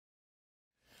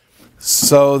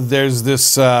So there's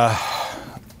this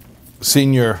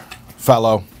senior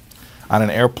fellow on an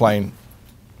airplane,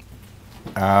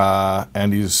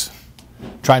 and he's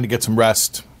trying to get some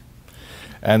rest.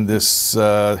 And this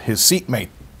his seatmate,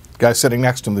 guy sitting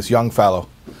next to him, this young fellow,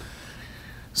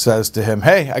 says to him,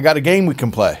 "Hey, I got a game we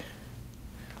can play."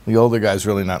 The older guy's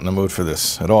really not in the mood for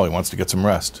this at all. He wants to get some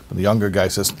rest. But the younger guy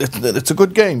says, it's a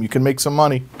good game. You can make some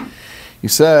money. He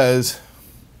says,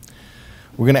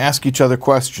 we're going to ask each other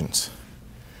questions.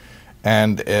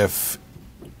 And if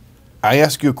I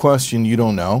ask you a question you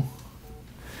don't know,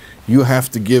 you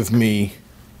have to give me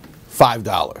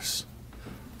 $5.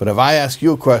 But if I ask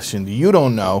you a question you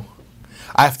don't know,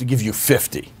 I have to give you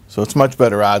 50. So it's much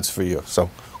better odds for you. So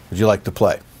would you like to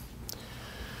play?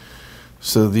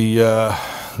 So the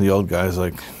old guy's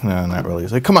like, no, not really.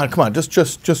 He's like, come on, just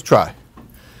try.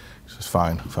 He says,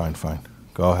 fine,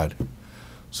 go ahead.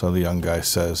 So the young guy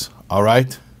says, all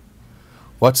right,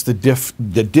 what's the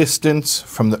distance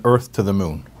from the earth to the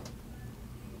moon?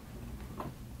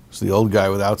 So the old guy,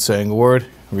 without saying a word,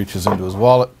 reaches into his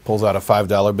wallet, pulls out a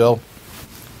 $5 bill,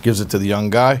 gives it to the young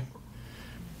guy,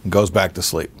 and goes back to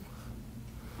sleep.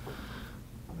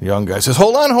 The young guy says,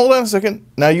 hold on a second.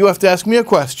 Now you have to ask me a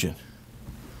question.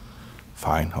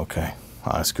 Fine, okay,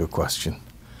 I'll ask you a question.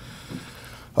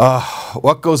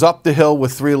 What goes up the hill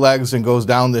with 3 legs and goes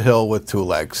down the hill with 2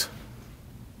 legs?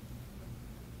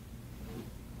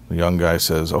 The young guy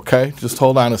says, okay, just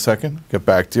hold on a second, get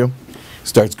back to you.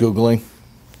 Starts Googling,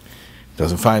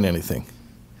 doesn't find anything.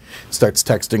 Starts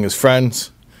texting his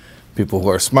friends, people who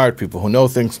are smart, people who know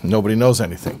things, nobody knows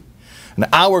anything. An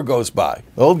hour goes by,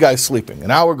 the old guy's sleeping,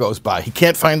 an hour goes by, he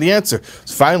can't find the answer.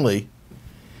 So finally,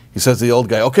 he says to the old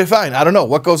guy, okay, fine, I don't know.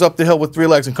 What goes up the hill with 3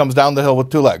 legs and comes down the hill with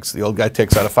 2 legs? The old guy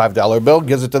takes out a $5 bill,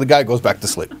 gives it to the guy, goes back to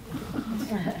sleep.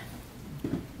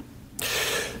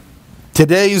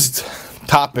 Today's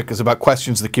topic is about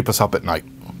questions that keep us up at night.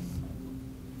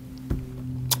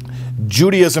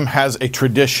 Judaism has a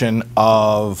tradition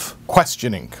of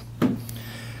questioning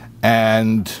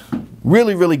and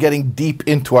really getting deep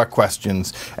into our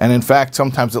questions. And in fact,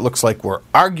 sometimes it looks like we're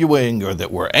arguing or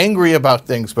that we're angry about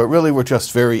things, but really we're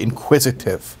just very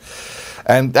inquisitive.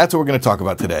 And that's what we're going to talk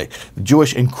about today, the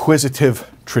Jewish inquisitive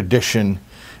tradition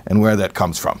and where that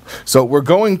comes from. So we're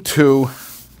going to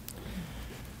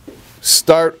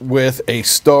start with a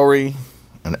story,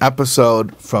 an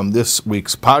episode from this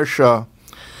week's Parsha.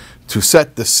 To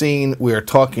set the scene, we are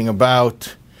talking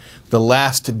about the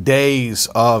last days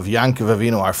of Yaakov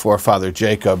Avinu, our forefather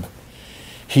Jacob.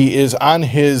 He is on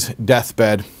his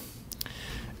deathbed,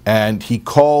 and he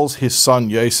calls his son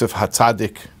Yosef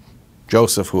Hatzadik,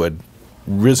 Joseph, who had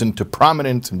risen to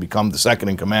prominence and become the second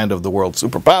in command of the world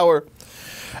superpower,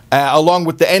 along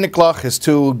with the Eniklach, his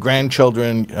 2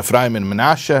 grandchildren, Ephraim and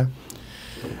Menashe.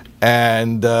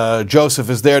 And Joseph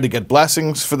is there to get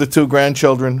blessings for the 2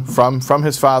 grandchildren from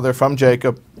his father, from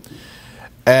Jacob.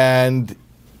 And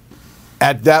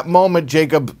at that moment,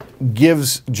 Jacob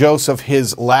gives Joseph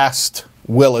his last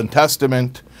will and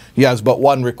testament. He has but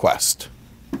one request.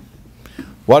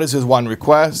 What is his one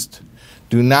request?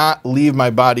 Do not leave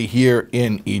my body here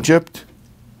in Egypt.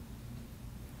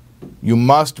 You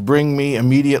must bring me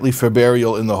immediately for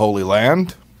burial in the Holy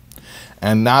Land.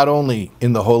 And not only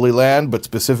in the Holy Land, but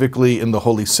specifically in the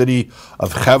holy city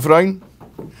of Hebron.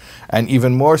 And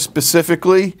even more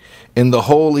specifically, in the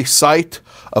holy site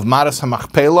of Maras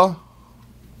HaMachpelah,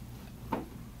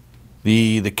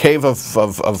 the cave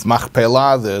of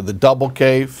Machpelah, the double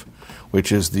cave,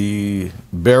 which is the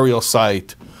burial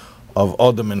site of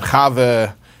Odom and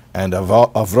Chava and of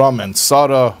Avram and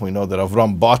Sarah. We know that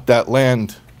Avram bought that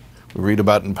land. We read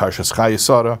about it in Parshas Chayei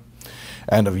Sarah.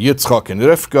 And of Yitzchak and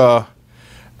Rivka.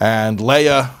 And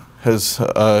Leah has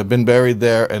been buried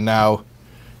there, and now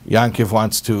Yaakov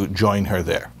wants to join her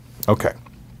there. Okay.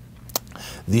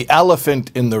 The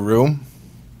elephant in the room.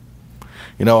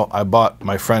 You know, I bought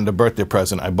my friend a birthday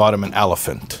present. I bought him an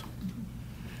elephant.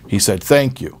 He said,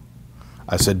 thank you.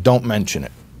 I said, don't mention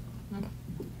it.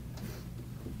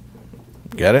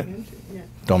 Get it? Yeah.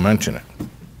 Don't mention it.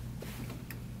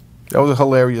 That was a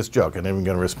hilarious joke. I didn't even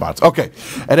get a response. Okay.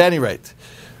 At any rate,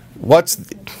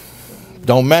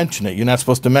 don't mention it. You're not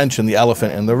supposed to mention the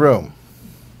elephant in the room.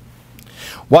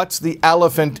 What's the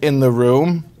elephant in the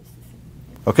room?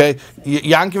 Okay,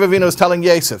 Yaakov Avinu is telling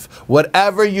Yosef,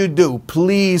 whatever you do,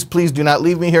 please do not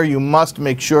leave me here. You must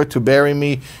make sure to bury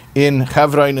me in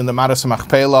Hebron, in the Maras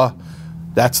Machpelah.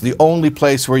 That's the only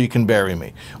place where you can bury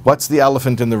me. What's the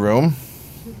elephant in the room?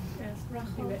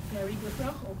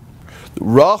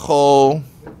 Rachel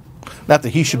Not that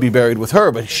he should be buried with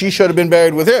her, but she should have been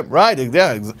buried with him, right?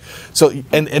 Yeah. So,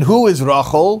 and who is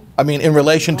Rachel? I mean, in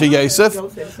relation to Yosef?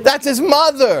 That's his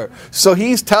mother. So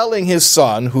he's telling his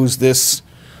son, who's this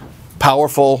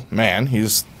powerful man,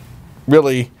 he's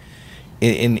really,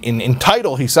 in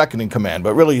title, he's second in command,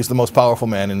 but really he's the most powerful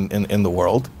man in the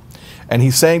world. And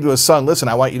he's saying to his son, listen,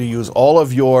 I want you to use all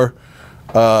of your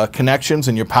connections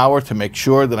and your power to make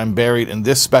sure that I'm buried in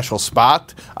this special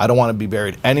spot. I don't want to be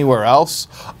buried anywhere else.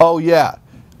 Oh yeah,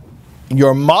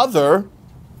 your mother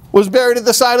was buried at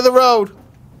the side of the road.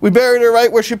 We buried her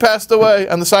right where she passed away,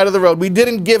 on the side of the road. We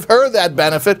didn't give her that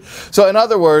benefit. So in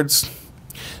other words,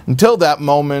 until that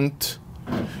moment,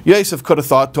 Yosef could have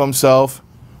thought to himself,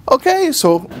 okay,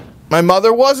 so my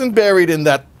mother wasn't buried in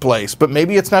that place, but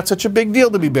maybe it's not such a big deal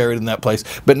to be buried in that place.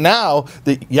 But now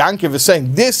that Yankov is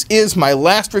saying, this is my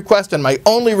last request and my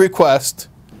only request,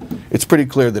 it's pretty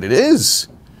clear that it is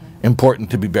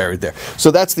important to be buried there.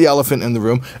 So that's the elephant in the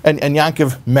room. And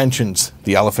Yankov mentions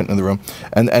the elephant in the room.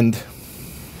 And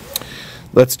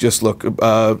let's just look.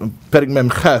 Perek Mem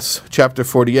Ches, chapter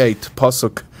 48,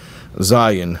 Pasuk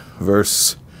Zayin,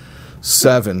 verse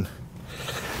 7.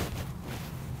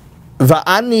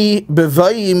 Va'ani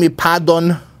bevai mi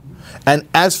Padon, and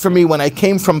as for me, when I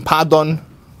came from Padon,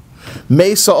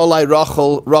 Mesa olai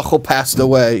Rachel passed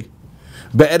away.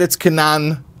 Be'eretz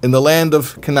Canaan, in the land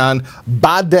of Canaan,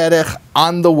 Baderech,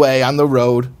 on the way, on the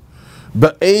road.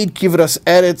 Be'ed kivras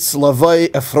eretz lavai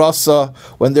Ephrasa,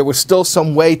 when there was still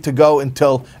some way to go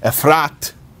until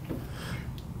Ephrat.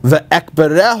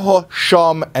 Ve'ekbereho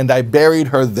sham, and I buried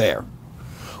her there.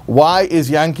 Why is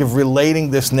Yankov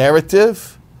relating this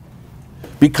narrative?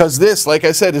 Because this, like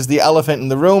I said, is the elephant in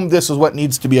the room. This is what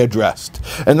needs to be addressed.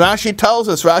 And Rashi tells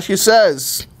us, Rashi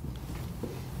says,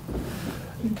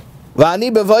 when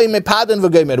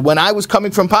I was coming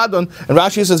from Padon, and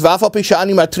Rashi says,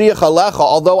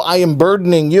 although I am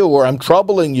burdening you, or I'm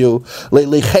troubling you, to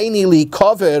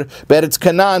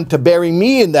bury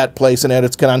me in that place in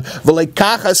Eretz Canaan,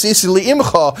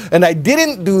 and I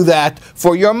didn't do that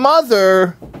for your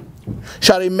mother.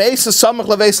 She died near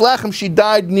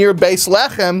Beis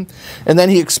Lechem, and then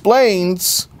he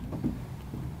explains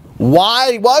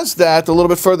why was that a little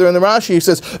bit further in the Rashi. He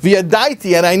says,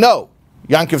 V'yadaiti, and I know.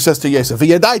 Yankov says to Yosef,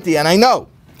 V'yadaiti, and I know.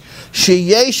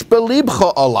 Sheyesh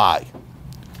belibcha alai.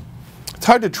 It's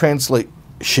hard to translate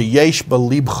sheyesh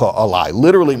belibcha alai.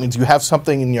 Literally, it means you have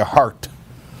something in your heart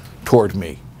toward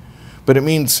me. But it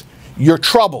means you're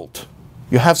troubled.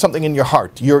 You have something in your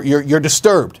heart. You're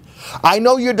disturbed. I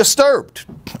know you're disturbed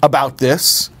about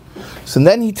this. So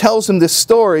then he tells him this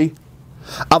story.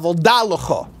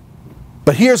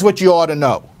 But here's what you ought to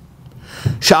know.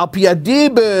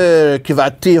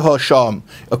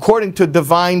 According to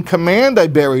divine command, I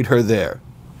buried her there.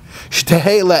 She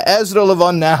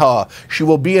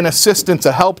will be an assistance,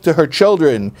 a help to her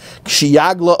children.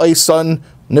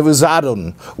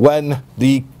 When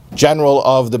the general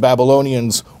of the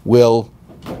Babylonians will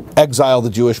exile the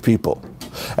Jewish people.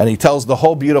 And he tells the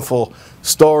whole beautiful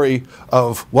story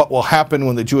of what will happen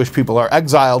when the Jewish people are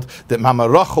exiled, that Mama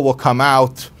Rachel will come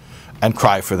out and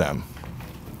cry for them.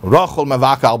 Rachel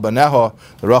mavak al baneha,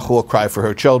 Rachel will cry for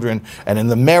her children, and in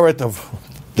the merit of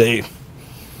the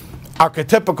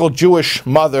archetypical Jewish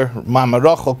mother, Mama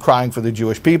Rachel crying for the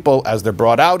Jewish people, as they're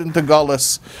brought out into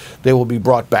Gullus, they will be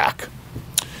brought back.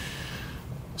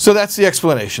 So that's the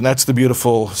explanation. That's the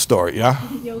beautiful story, yeah?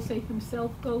 Did Yosef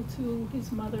himself go to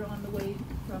his mother on the way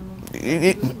from...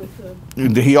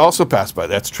 He also passed by,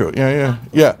 that's true. Yeah.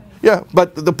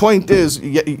 But the point is,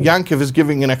 Yankov is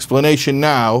giving an explanation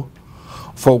now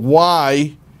for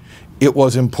why it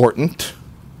was important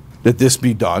that this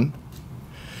be done,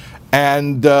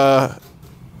 and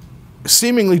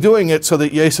seemingly doing it so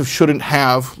that Yosef shouldn't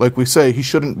have, like we say, he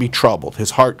shouldn't be troubled.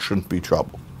 His heart shouldn't be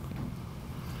troubled.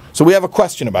 So we have a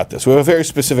question about this. We have a very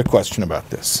specific question about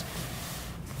this.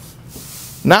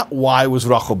 Not why was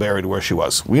Rachel buried where she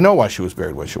was. We know why she was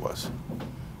buried where she was.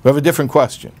 We have a different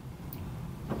question.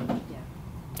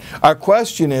 Our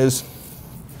question is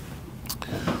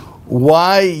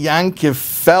why Yankov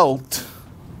felt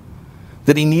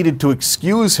that he needed to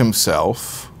excuse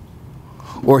himself,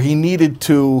 or he needed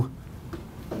to,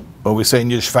 what we say in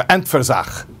Yiddish,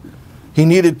 verantverzach. He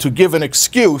needed to give an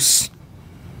excuse.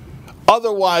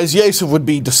 Otherwise, Yosef would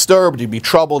be disturbed, he'd be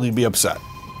troubled, he'd be upset.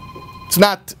 It's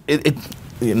not,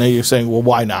 you're saying, well,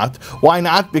 why not? Why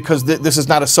not? Because this is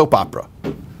not a soap opera.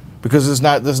 Because this is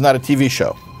not a TV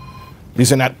show.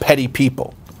 These are not petty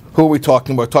people. Who are we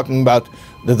talking about? We're talking about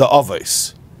the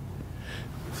Avos.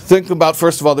 Think about,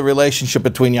 first of all, the relationship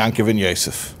between Yankov and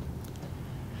Yosef.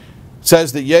 It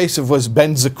says that Yosef was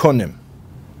Ben Zekunim.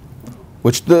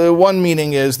 which the one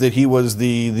meaning is that he was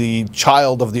the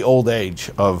child of the old age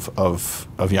of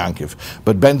Yankov.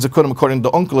 But Ben Zekunim, according to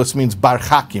Onkelos, means Bar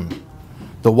Chakim,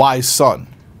 the wise son,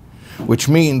 which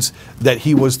means that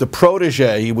he was the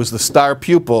protege, he was the star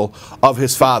pupil of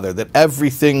his father, that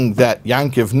everything that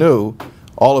Yankov knew,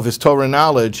 all of his Torah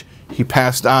knowledge, he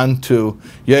passed on to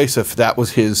Yosef. That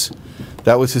was his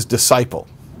disciple.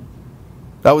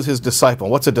 That was his disciple.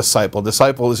 What's a disciple?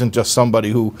 Disciple isn't just somebody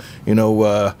who,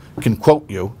 can quote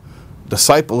you.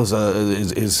 Disciple is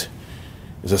a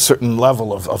certain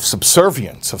level of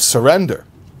subservience, of surrender.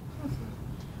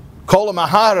 Chazal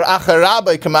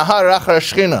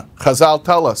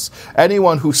tell us,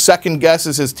 anyone who second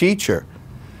guesses his teacher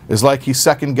is like he's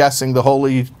second guessing the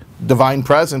holy divine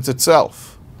presence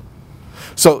itself.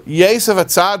 So Yosef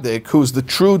HaTzadik, who's the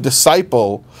true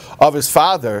disciple of his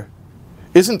father,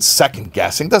 isn't second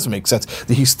guessing. Doesn't make sense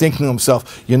that he's thinking to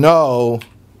himself,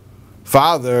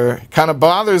 Father, it kind of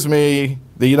bothers me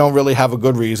that you don't really have a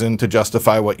good reason to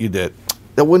justify what you did.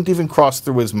 That wouldn't even cross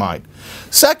through his mind.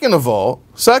 Second of all,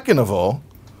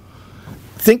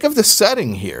 think of the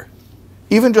setting here,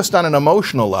 even just on an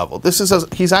emotional level.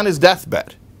 He's on his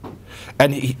deathbed,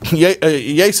 and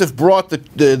Yosef brought the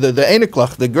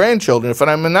Einiklach, the grandchildren of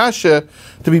Ephraim and Menashe,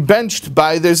 to be benched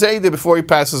by their Zayde before he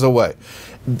passes away.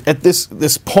 At this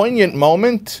poignant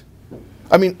moment,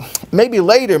 maybe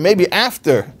later, maybe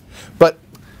after, but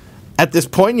at this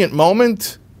poignant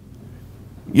moment,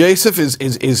 Yosef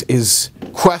is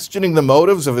questioning the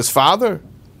motives of his father.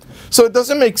 So it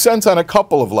doesn't make sense on a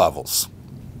couple of levels.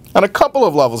 On a couple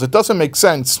of levels, it doesn't make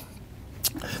sense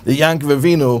that Yankov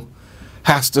Avinu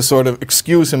has to sort of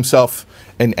excuse himself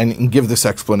and give this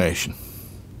explanation.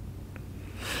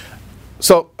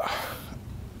 So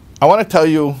I want to tell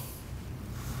you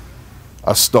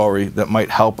a story that might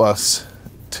help us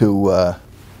to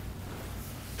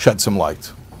shed some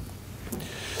light.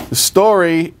 The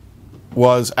story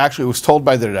was told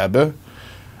by the Rebbe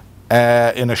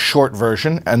in a short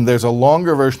version, and there's a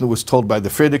longer version that was told by the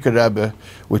Frierdiker Rebbe,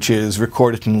 which is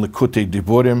recorded in Likutei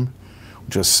Diburim,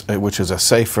 which is a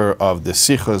sefer of the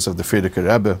Sichos of the Frierdiker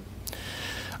Rebbe.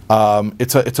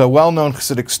 It's a well-known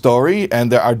Hasidic story,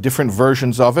 and there are different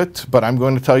versions of it, but I'm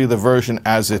going to tell you the version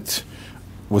as it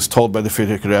was told by the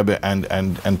Frierdiker Rebbe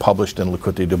and published in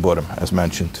Likutei Diburim, as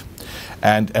mentioned.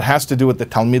 And it has to do with the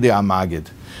Talmidei HaMagid,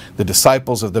 the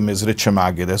disciples of the Mizritcher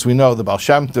Magid. As we know, the Baal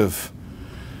Shem Tov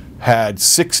had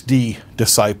 60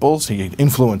 disciples. He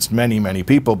influenced many, many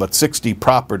people, but 60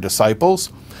 proper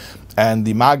disciples. And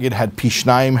the Magid had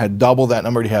Pishnaim, had double that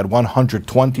number. He had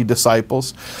 120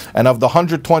 disciples. And of the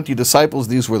 120 disciples,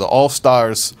 these were the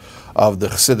all-stars of the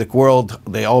Hasidic world.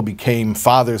 They all became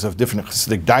fathers of different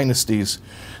Hasidic dynasties,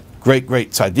 great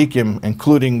tzaddikim,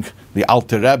 including the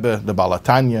Alter Rebbe, the Baal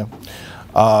HaTanya.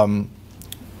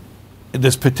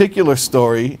 This particular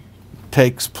story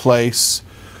takes place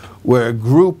where a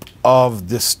group of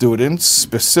the students,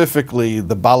 specifically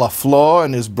the Baal HaFlo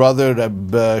and his brother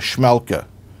Reb Shmelke.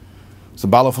 So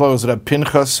Baal HaFlo was Reb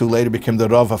Pinchas, who later became the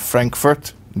Rav of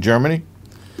Frankfurt, Germany.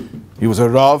 He was a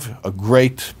Rav, a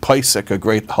great Pesach, a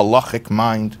great halachic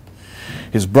mind.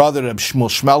 His brother Reb Shmuel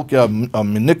Shmelke of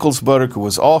Nikolsburg, who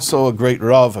was also a great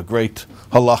Rav, a great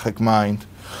halachic mind.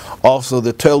 Also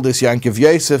the Toldos Yankov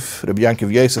Yosef, Reb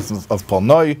Yankov Yosef of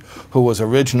Polnoi, who was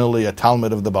originally a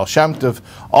Talmud of the Baal Shem Tov,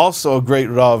 also a great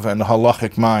Rav and a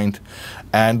halachic mind.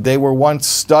 And they were once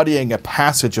studying a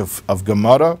passage of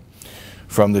Gemara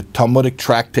from the Talmudic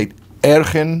tractate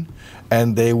Erchin,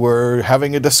 and they were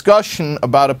having a discussion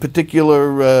about a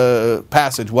particular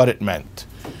passage, what it meant.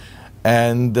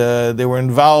 And they were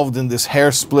involved in this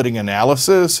hair-splitting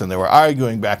analysis, and they were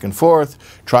arguing back and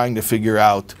forth, trying to figure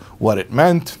out what it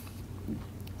meant.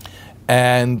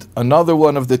 And another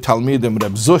one of the Talmidim,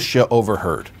 Reb Zushya,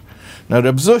 overheard. Now,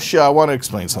 Reb Zushya, I want to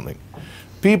explain something.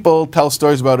 People tell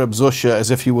stories about Reb Zushya as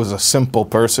if he was a simple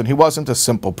person. He wasn't a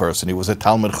simple person. He was a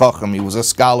Talmid Chacham. He was a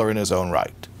scholar in his own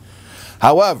right.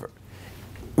 However,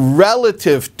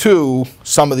 relative to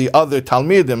some of the other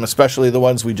Talmidim, especially the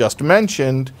ones we just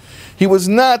mentioned, he was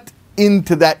not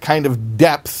into that kind of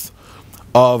depth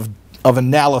of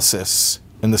analysis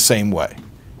in the same way.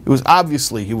 It was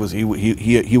obviously he was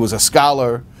a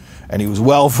scholar, and he was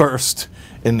well versed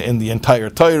in the entire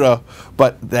Torah,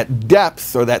 but that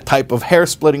depth or that type of hair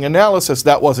splitting analysis,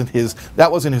 that wasn't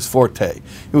his forte.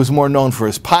 He was more known for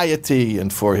his piety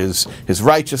and for his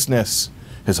righteousness,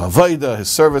 his avodah, his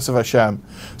service of Hashem.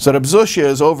 So Reb Zushya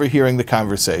is overhearing the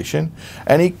conversation,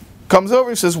 and he comes over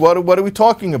and says, what are we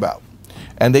talking about?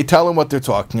 And they tell him what they're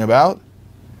talking about,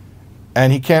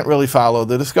 and he can't really follow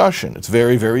the discussion. It's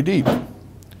very, very deep.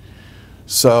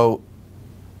 So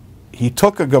he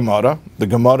took a Gemara, the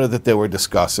Gemara that they were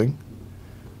discussing,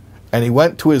 and he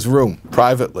went to his room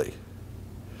privately,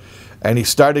 and he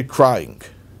started crying.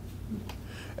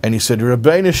 And he said,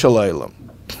 Rabbeinu Shalom,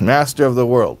 Master of the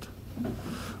world,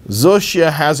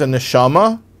 Zushya has a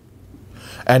neshama,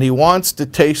 and he wants to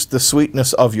taste the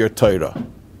sweetness of your Torah.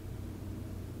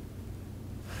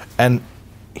 And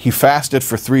he fasted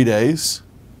for 3 days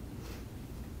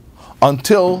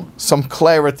until some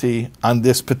clarity on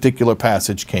this particular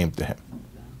passage came to him.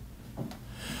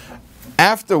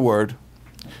 Afterward,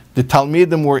 the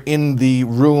Talmidim were in the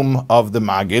room of the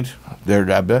Maggid, their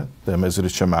Rebbe, the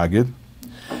Mezritcher Maggid,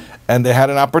 and they had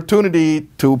an opportunity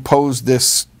to pose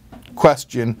this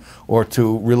question or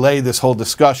to relay this whole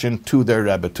discussion to their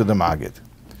Rebbe, to the Maggid.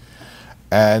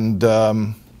 And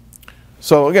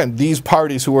so again, these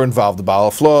parties who were involved, the Baal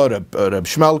Flo, Reb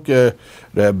Shmelke,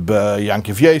 Reb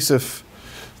Yankiv Yosef,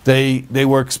 they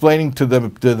were explaining to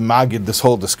the Maggid this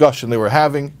whole discussion they were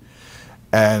having,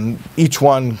 and each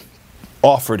one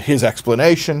offered his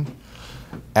explanation.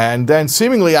 And then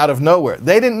seemingly out of nowhere,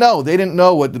 they didn't know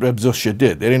what Reb Zushya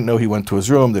did. They didn't know he went to his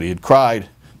room, that he had cried.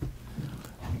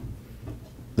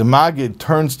 The Maggid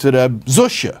turns to Reb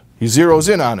Zushya. He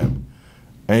zeroes in on him.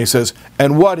 And he says,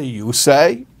 and what do you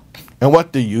say? And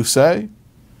what do you say?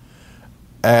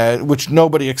 Which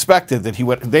nobody expected that he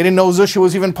would. They didn't know Zushya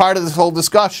was even part of this whole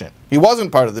discussion. He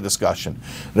wasn't part of the discussion.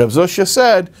 Reb Zushya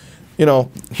said,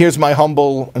 here's my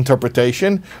humble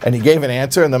interpretation. And he gave an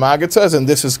answer, and the Maggid says, and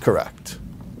this is correct.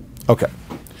 Okay.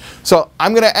 So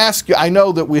I'm going to ask you, I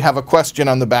know that we have a question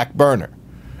on the back burner,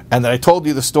 and that I told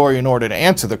you the story in order to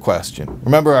answer the question.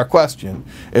 Remember, our question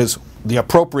is the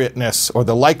appropriateness or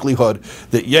the likelihood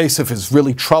that Yosef is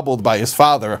really troubled by his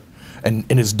father and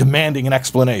is demanding an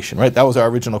explanation, right? That was our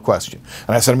original question.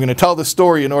 And I said, I'm going to tell the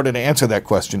story in order to answer that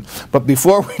question. But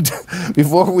before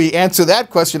we answer that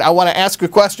question, I want to ask a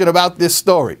question about this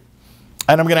story.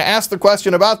 And I'm going to ask the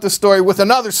question about this story with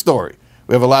another story.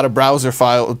 We have a lot of browser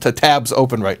tabs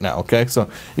open right now, okay? So,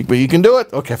 but you can do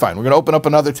it? Okay, fine. We're going to open up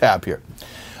another tab here.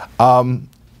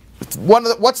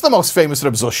 What's the most famous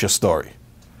Reb Zushya story?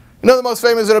 The most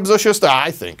famous Reb Zushya story,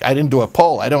 I think. I didn't do a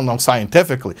poll. I don't know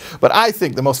scientifically. But I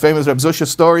think the most famous Reb Zushya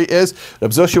story is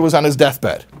Reb Zushya was on his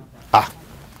deathbed.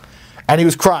 And he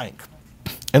was crying.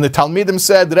 And the Talmidim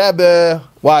said, Rebbe,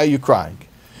 why are you crying?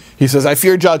 He says, I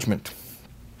fear judgment.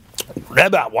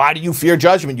 Rebbe, why do you fear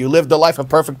judgment? You lived a life of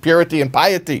perfect purity and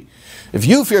piety. If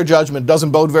you fear judgment, it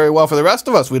doesn't bode very well for the rest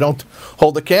of us. We don't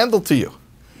hold a candle to you.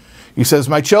 He says,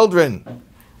 my children,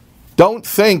 don't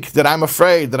think that I'm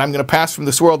afraid that I'm going to pass from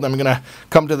this world and I'm going to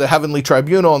come to the heavenly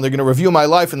tribunal and they're going to review my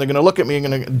life and they're going to look at me and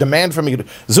going to demand from me,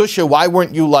 Zushya, why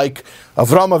weren't you like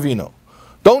Avram Avinu?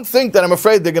 Don't think that I'm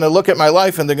afraid they're going to look at my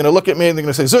life and they're going to look at me and they're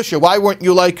going to say, Zushya, why weren't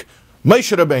you like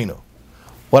Moshe Rabbeinu?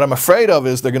 What I'm afraid of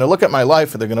is they're going to look at my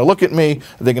life and they're going to look at me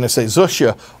and they're going to say,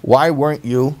 Zushya, why weren't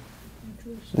you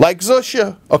like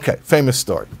Zushya? Okay, famous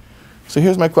story. So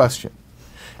here's my question.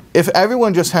 If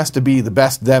everyone just has to be the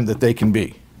best them that they can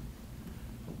be,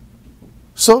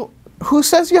 so who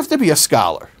says you have to be a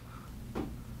scholar?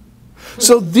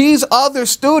 So these other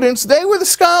students, they were the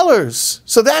scholars.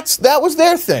 So that was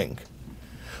their thing.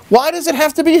 Why does it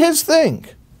have to be his thing?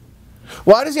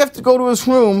 Why does he have to go to his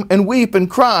room and weep and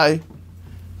cry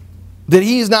that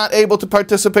he's not able to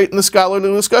participate in the scholarly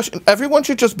discussion? Everyone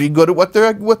should just be good at what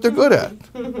they're good at.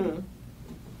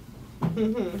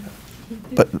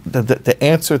 But the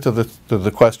answer to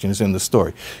the question is in the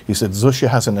story. He said, Zushya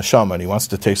has a neshama and he wants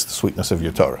to taste the sweetness of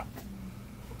your Torah.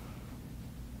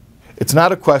 It's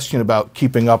not a question about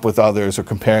keeping up with others or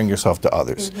comparing yourself to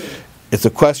others. It's a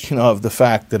question of the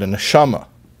fact that a neshama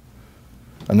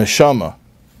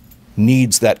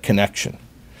needs that connection.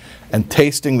 And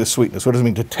tasting the sweetness. What does it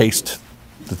mean to taste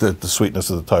the sweetness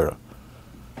of the Torah?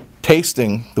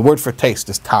 Tasting, the word for taste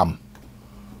is tam,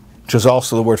 which is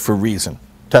also the word for reason.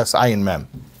 Tes ayin mem.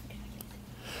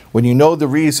 When you know the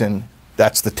reason,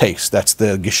 that's the taste, that's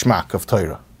the gishmak of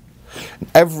Torah.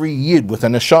 Every yid with a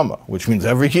neshama, which means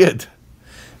every yid,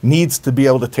 needs to be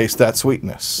able to taste that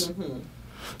sweetness.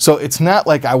 So it's not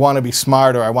like I want to be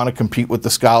smart or I want to compete with the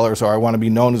scholars or I want to be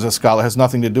known as a scholar. It has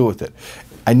nothing to do with it.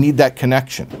 I need that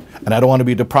connection, and I don't want to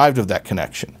be deprived of that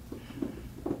connection.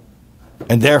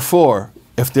 And therefore,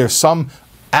 if there's some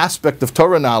aspect of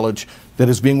Torah knowledge that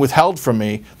is being withheld from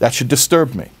me, that should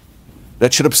disturb me.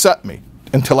 That should upset me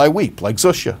until I weep, like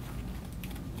Zushya.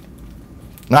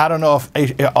 Now, I don't know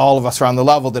if all of us are on the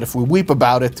level that if we weep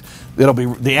about it,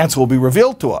 the answer will be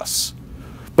revealed to us.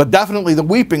 But definitely the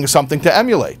weeping is something to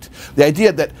emulate. The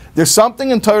idea that there's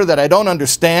something in Torah that I don't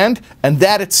understand, and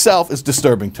that itself is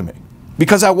disturbing to me.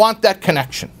 Because I want that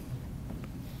connection.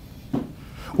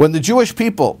 When the Jewish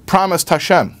people promised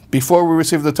Hashem before we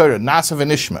received the Torah, Nasa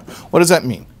v'Nishma, what does that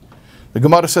mean? The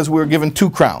Gemara says we were given 2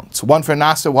 crowns, one for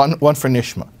Nasa, one for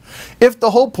Nishma. If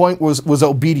the whole point was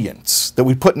obedience, that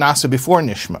we put Nasa before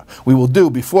Nishma, we will do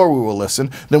before we will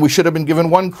listen, then we should have been given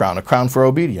 1 crown, a crown for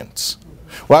obedience.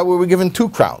 Why were we given 2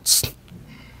 crowns?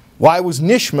 Why was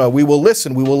Nishma, we will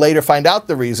listen, we will later find out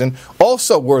the reason,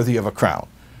 also worthy of a crown?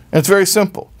 And it's very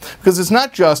simple. Because it's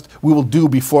not just we will do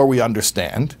before we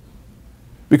understand.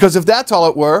 Because if that's all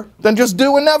it were, then just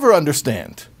do and never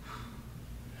understand.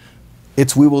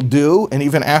 It's we will do, and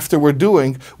even after we're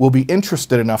doing, we'll be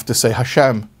interested enough to say,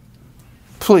 Hashem,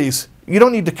 please, you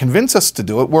don't need to convince us to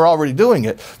do it, we're already doing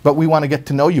it, but we want to get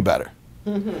to know you better.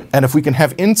 Mm-hmm. And if we can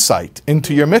have insight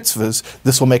into your mitzvahs,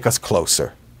 this will make us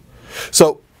closer.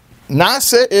 So,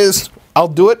 Nasa is, I'll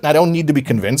do it, and I don't need to be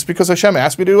convinced because Hashem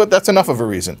asked me to do it, that's enough of a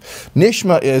reason.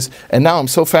 Nishma is, and now I'm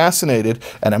so fascinated,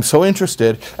 and I'm so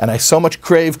interested, and I so much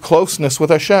crave closeness with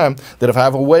Hashem, that if I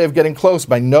have a way of getting close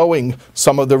by knowing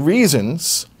some of the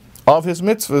reasons of His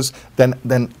mitzvahs,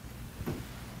 then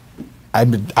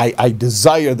I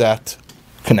desire that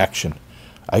connection.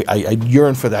 I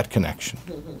yearn for that connection.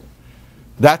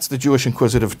 That's the Jewish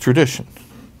inquisitive tradition.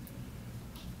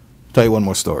 I'll tell you one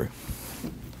more story.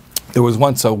 There was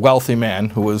once a wealthy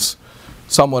man who was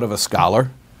somewhat of a scholar,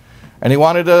 and he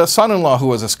wanted a son-in-law who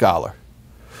was a scholar.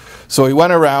 So he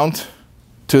went around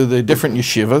to the different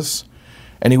yeshivas,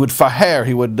 and he would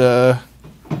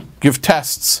give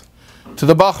tests to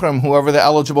the bachram, whoever the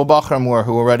eligible bachram were,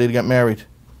 who were ready to get married.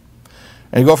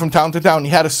 And he'd go from town to town.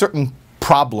 He had a certain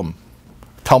problem,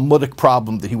 Talmudic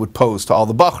problem that he would pose to all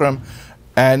the bachram,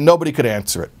 and nobody could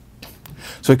answer it.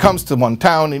 So he comes to one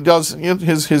town, he does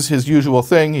his usual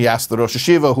thing, he asks the Rosh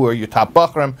Hashiva, who are your top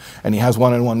bachram, and he has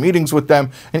one-on-one meetings with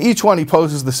them, and each one he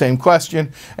poses the same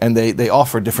question, and they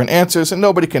offer different answers, and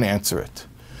nobody can answer it.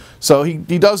 So he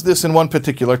does this in one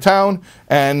particular town,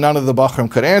 and none of the bachram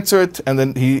could answer it, and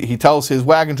then he tells his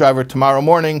wagon driver, tomorrow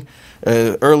morning,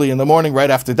 early in the morning,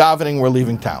 right after davening, we're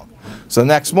leaving town. So the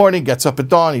next morning, he gets up at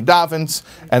dawn, he davens,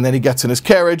 and then he gets in his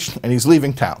carriage, and he's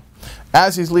leaving town.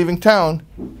 As he's leaving town,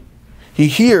 he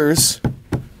hears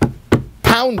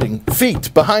pounding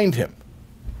feet behind him.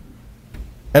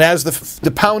 And as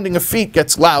the pounding of feet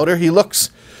gets louder, he looks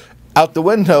out the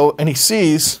window and he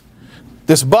sees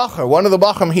this bachar, one of the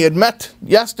bachram he had met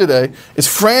yesterday, is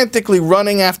frantically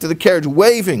running after the carriage,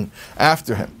 waving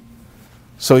after him.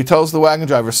 So he tells the wagon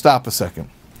driver, stop a second.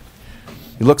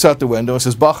 He looks out the window and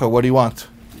says, Bachar, what do you want?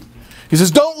 He says,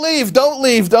 don't leave, don't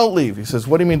leave, don't leave. He says,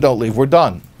 what do you mean don't leave? We're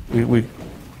done.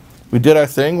 We did our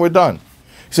thing, we're done.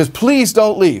 He says, please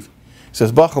don't leave. He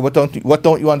says, Bachar, what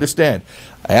don't you understand?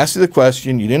 I asked you the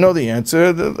question, you didn't know the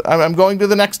answer, I'm going to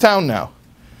the next town now.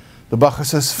 The Bachar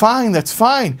says, fine, that's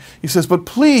fine. He says, but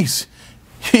please,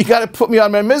 you got to put me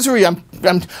on my misery.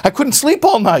 I couldn't sleep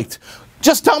all night.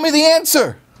 Just tell me the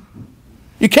answer.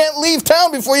 You can't leave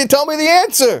town before you tell me the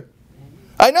answer.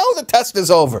 I know the test is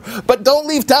over, but don't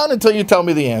leave town until you tell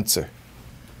me the answer.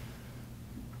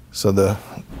 So the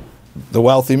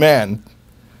wealthy man,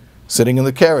 sitting in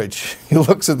the carriage, he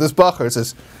looks at this Bachar and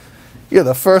says, you're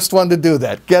the first one to do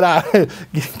that. Get out,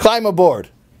 climb aboard.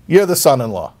 You're the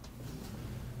son-in-law.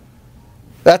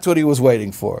 That's what he was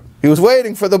waiting for. He was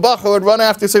waiting for the Bachar who would run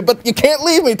after and say, but you can't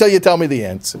leave me until you tell me the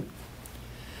answer.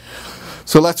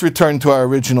 So let's return to our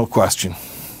original question.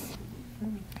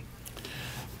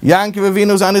 Yankov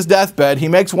Avinu's on his deathbed. He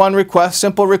makes one request,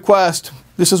 simple request.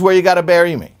 This is where you got to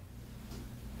bury me.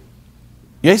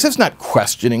 Yosef's not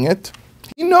questioning it.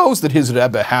 He knows that his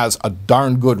Rebbe has a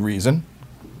darn good reason.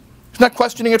 He's not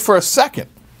questioning it for a second.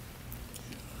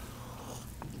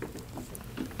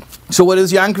 So what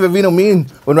does Yankov Avinu mean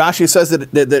when Rashi says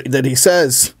that he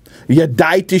says,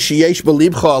 Yadaiti sheyesh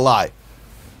belibcha alai?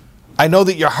 I know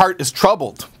that your heart is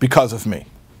troubled because of me.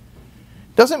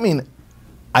 Doesn't mean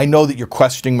I know that you're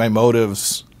questioning my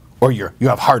motives or you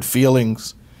have hard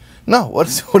feelings. No, what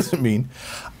does it mean?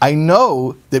 I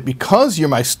know that because you're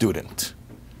my student,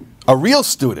 a real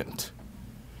student,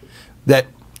 that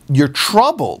you're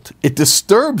troubled. It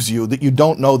disturbs you that you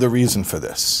don't know the reason for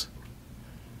this.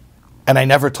 And I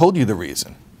never told you the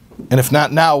reason. And if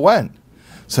not now, when?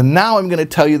 So now I'm going to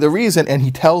tell you the reason. And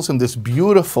he tells him this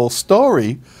beautiful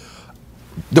story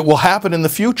that will happen in the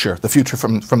future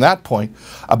from that point,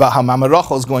 about how Mama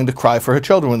Rachel is going to cry for her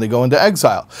children when they go into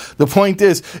exile. The point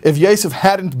is, if Yosef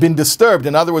hadn't been disturbed,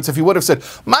 in other words, if he would have said,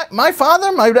 my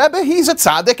father, my Rebbe, he's a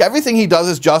tzaddik, everything he does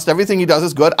is just, everything he does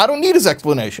is good, I don't need his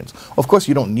explanations. Of course,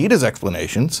 you don't need his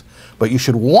explanations, but you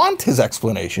should want his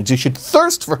explanations. You should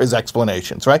thirst for his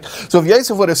explanations, right? So if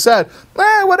Yosef would have said,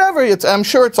 whatever, I'm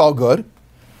sure it's all good,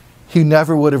 he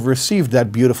never would have received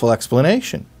that beautiful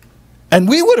explanation. And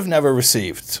we would have never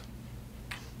received.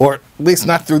 Or at least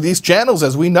not through these channels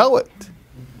as we know it.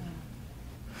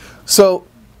 So,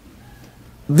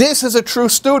 this is a true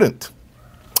student.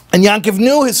 And Yankov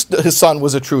knew his son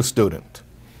was a true student.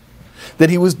 That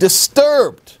he was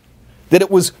disturbed. That it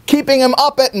was keeping him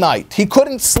up at night. He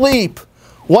couldn't sleep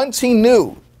once he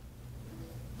knew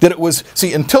that it was...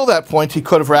 See, until that point, he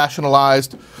could have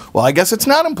rationalized, well, I guess it's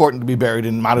not important to be buried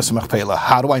in Maras Machpelah.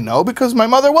 How do I know? Because my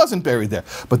mother wasn't buried there.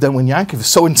 But then when Yankov is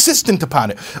so insistent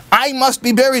upon it, I must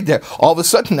be buried there. All of a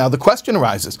sudden now the question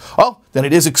arises, oh, then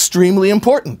it is extremely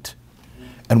important.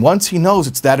 And once he knows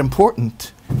it's that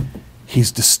important,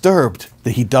 he's disturbed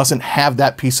that he doesn't have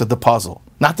that piece of the puzzle.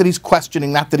 Not that he's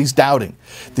questioning, not that he's doubting.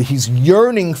 That he's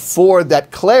yearning for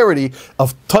that clarity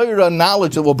of Torah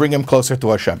knowledge that will bring him closer to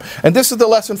Hashem. And this is the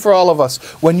lesson for all of us.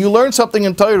 When you learn something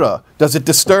in Torah, does it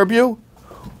disturb you?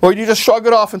 Or you just shrug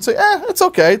it off and say, it's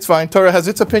okay, it's fine. Torah has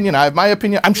its opinion, I have my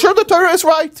opinion. I'm sure the Torah is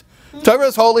right. Torah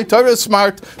is holy, Torah is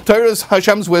smart, Torah is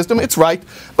Hashem's wisdom, it's right.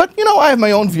 But, I have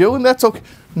my own view and that's okay.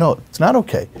 No, it's not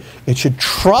okay. It should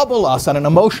trouble us on an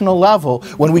emotional level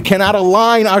when we cannot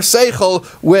align our seichel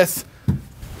with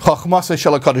Chachmasei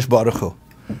Shel HaKadosh Baruch Hu.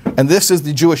 And this is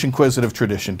the Jewish inquisitive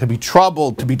tradition, to be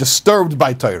troubled, to be disturbed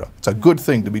by Torah. It's a good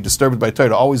thing to be disturbed by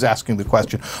Torah, always asking the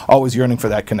question, always yearning for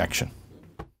that connection.